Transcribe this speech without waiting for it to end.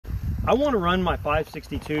I want to run my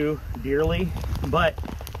 562 dearly, but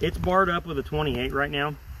it's barred up with a 28 right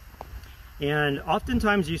now. And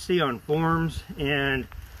oftentimes you see on forums and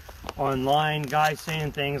online guys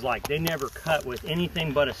saying things like they never cut with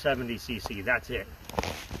anything but a 70cc. That's it.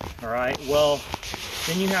 All right. Well,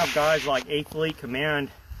 then you have guys like 8th Fleet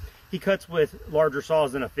Command. He cuts with larger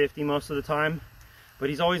saws than a 50 most of the time, but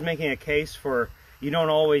he's always making a case for you don't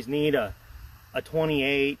always need a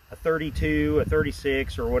 28, a 32, a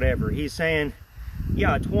 36, or whatever. He's saying,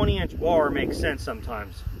 yeah, a 20-inch bar makes sense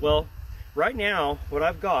sometimes. Well, right now, what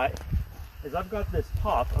I've got is I've got this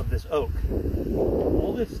top of this oak.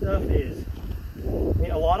 All this stuff is,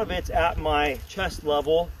 a lot of it's at my chest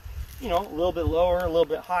level, you know, a little bit lower, a little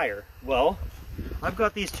bit higher. Well, I've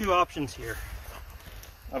got these two options here.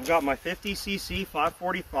 I've got my 50cc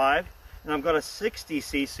 545, and I've got a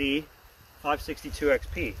 60cc 562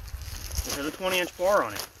 XP. It has a 20-inch bar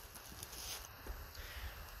on it.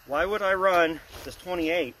 Why would I run this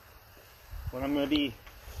 28 when I'm going to be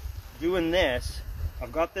doing this?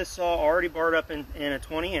 I've got this saw already barred up in a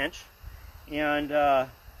 20-inch, and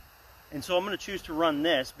so I'm going to choose to run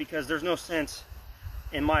this because there's no sense,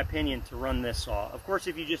 in my opinion, to run this saw. Of course,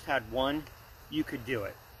 if you just had one, you could do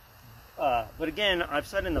it. But again, I've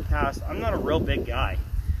said in the past, I'm not a real big guy.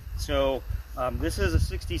 So this is a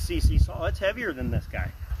 60cc saw. It's heavier than this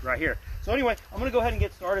guy right here. So anyway, I'm going to go ahead and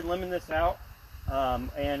get started limbing this out.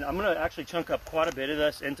 And I'm going to actually chunk up quite a bit of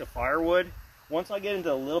this into firewood. Once I get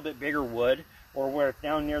into a little bit bigger wood, or where it's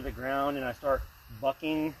down near the ground and I start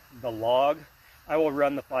bucking the log, I will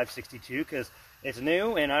run the 562 because it's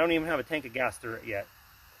new and I don't even have a tank of gas through it yet.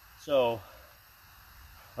 So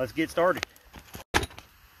let's get started.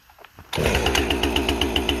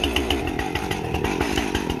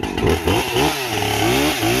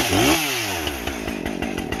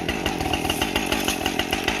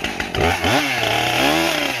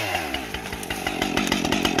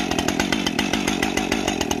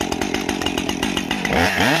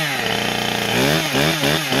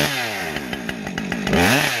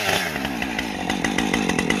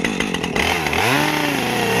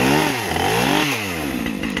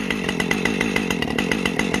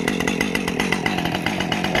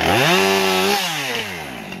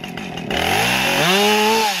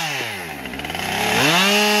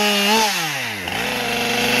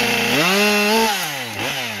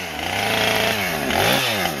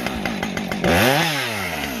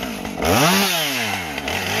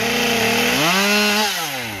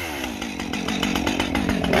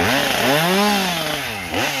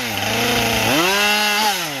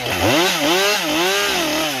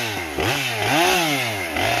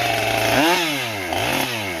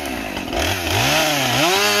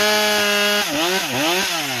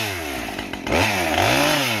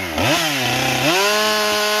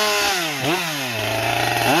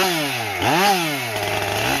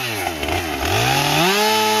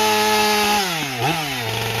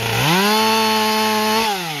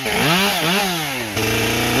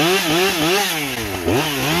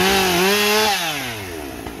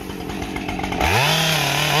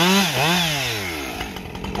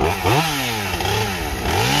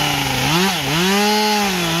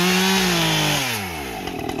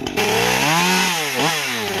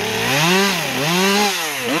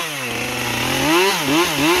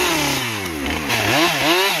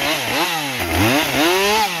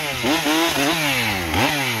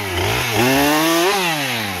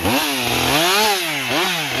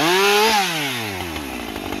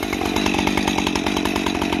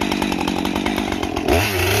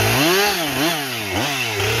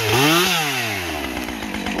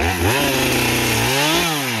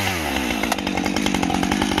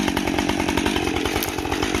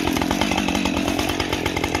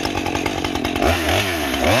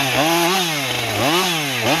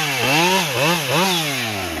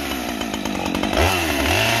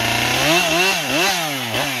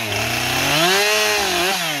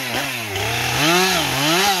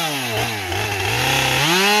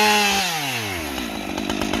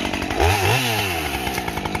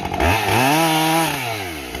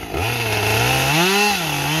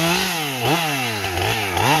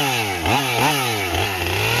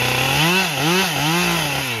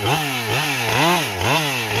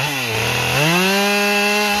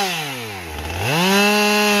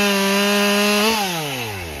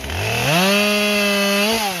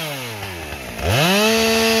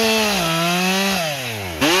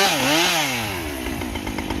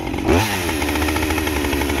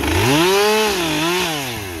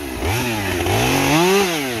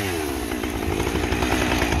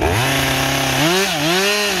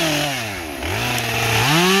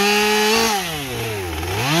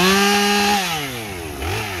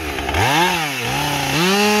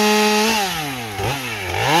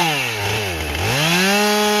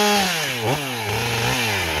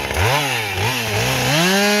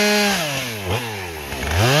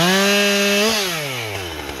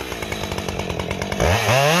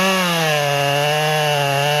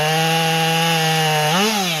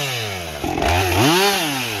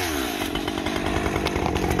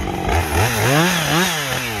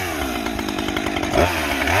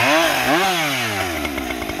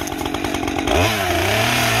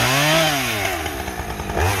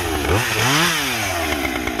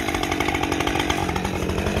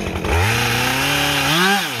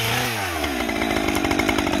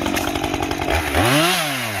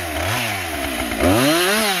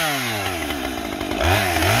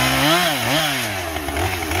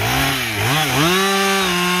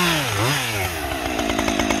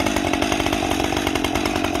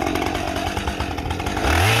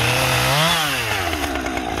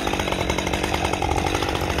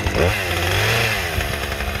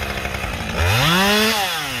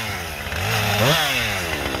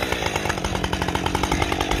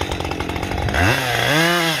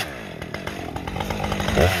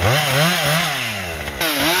 Uh-huh.